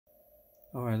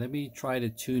Alright, let me try to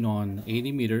tune on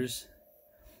 80 meters.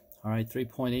 Alright,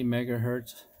 3.8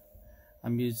 megahertz.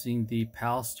 I'm using the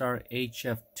Palstar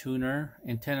HF tuner.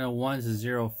 Antenna 1 is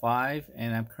a 05,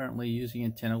 and I'm currently using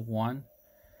antenna 1.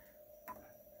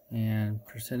 And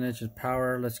percentage of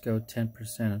power, let's go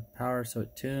 10% of power so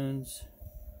it tunes.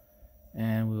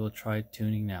 And we will try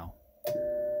tuning now.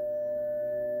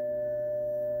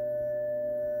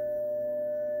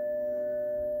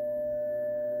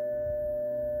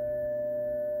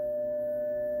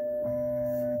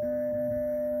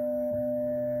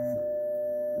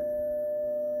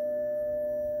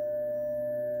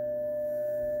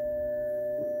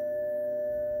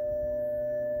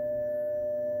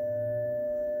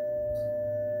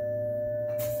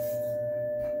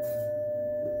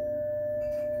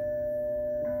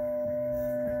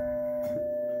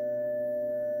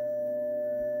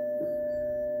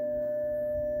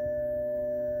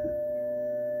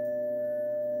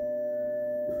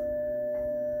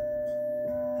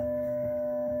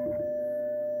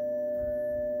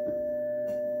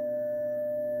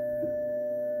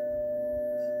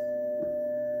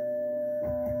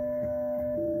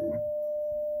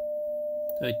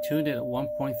 So I tuned it at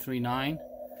 1.39,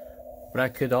 but I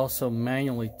could also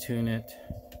manually tune it.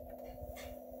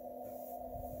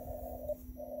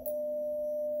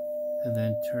 And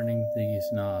then turning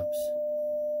these knobs.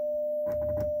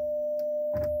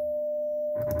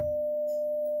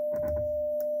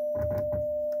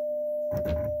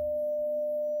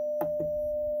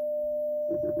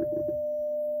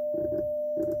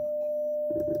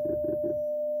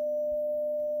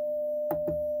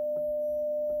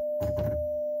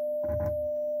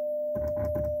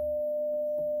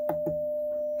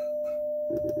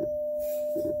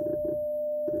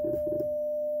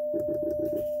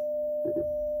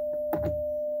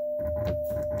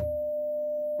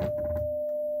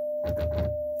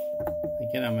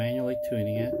 Again, I'm manually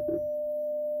tuning it.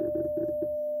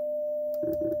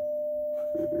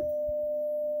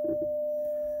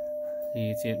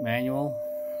 You see it manual.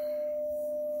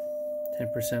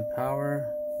 10%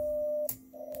 power.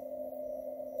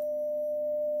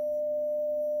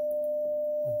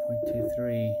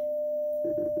 .23.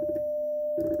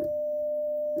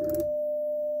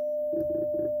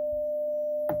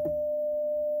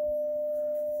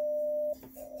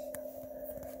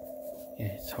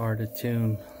 It's hard to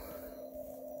tune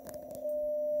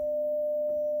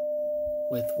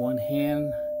with one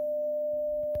hand.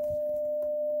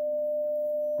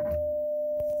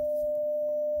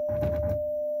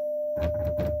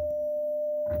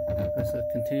 It's a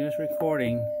continuous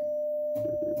recording.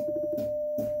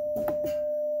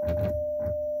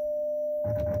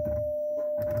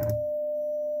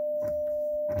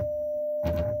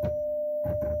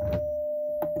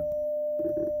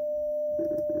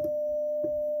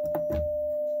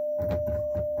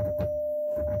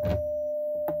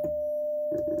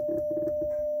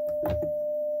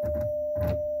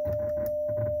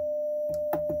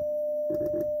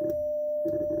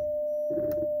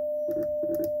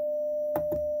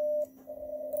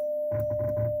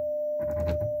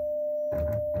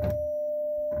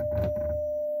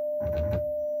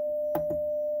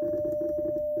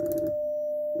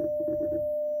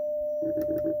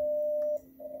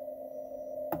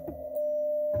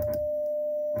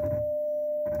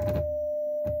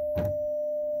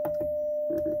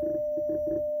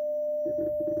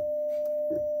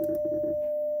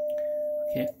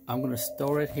 Okay, I'm going to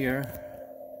store it here.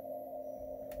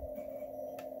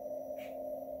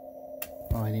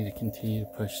 Oh, I need to continue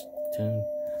to push tune.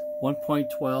 1.12,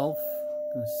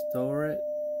 I'm going to store it.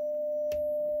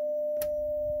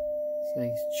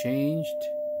 Settings changed.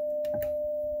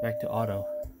 Back to auto.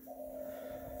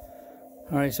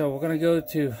 Alright, so we're going to go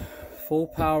to full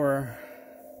power.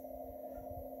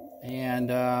 And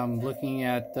looking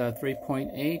at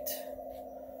 3.8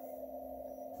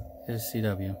 is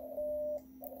CW.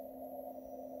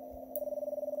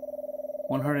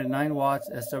 109 watts,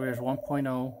 SWR is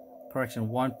 1.0, correction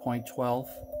 1.12.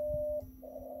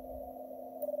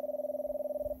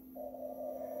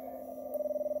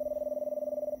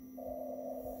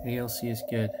 ALC is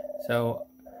good. So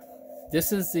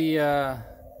this is the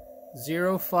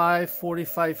 05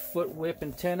 45 foot whip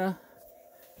antenna,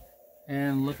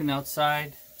 and looking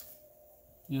outside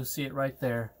you'll see it right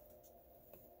there.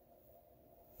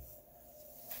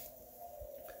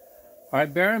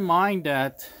 Alright, bear in mind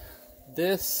that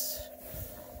the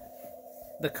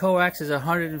coax is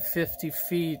 150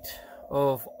 feet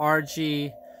of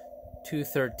RG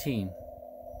 213.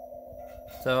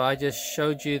 So I just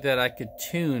showed you that I could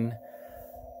tune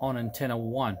on antenna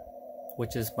 1,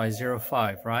 which is my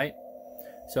 05, right?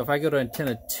 So if I go to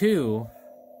antenna 2,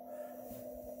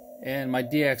 and my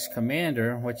DX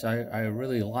Commander, which I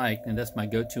really like, and that's my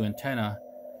go-to antenna.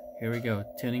 Here we go,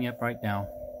 tuning up right now.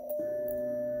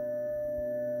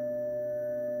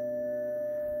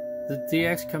 The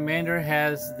DX Commander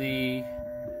has the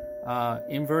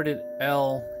inverted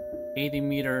L 80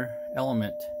 meter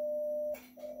element,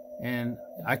 and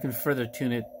I can further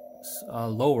tune it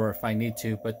lower if I need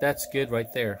to, but that's good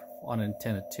right there on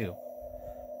antenna 2,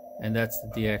 and that's the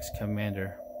DX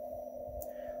Commander.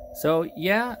 So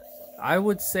yeah, I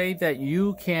would say that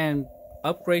you can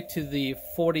upgrade to the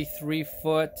 43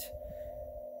 foot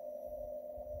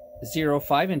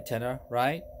 0.5 antenna,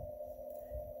 right?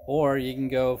 Or you can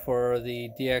go for the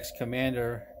DX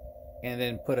Commander and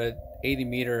then put a 80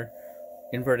 meter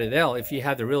inverted L if you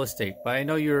have the real estate. But I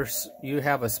know you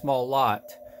have a small lot.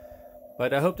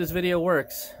 But I hope this video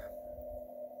works.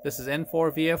 This is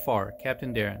N4VFR,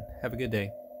 Captain Darren. Have a good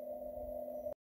day.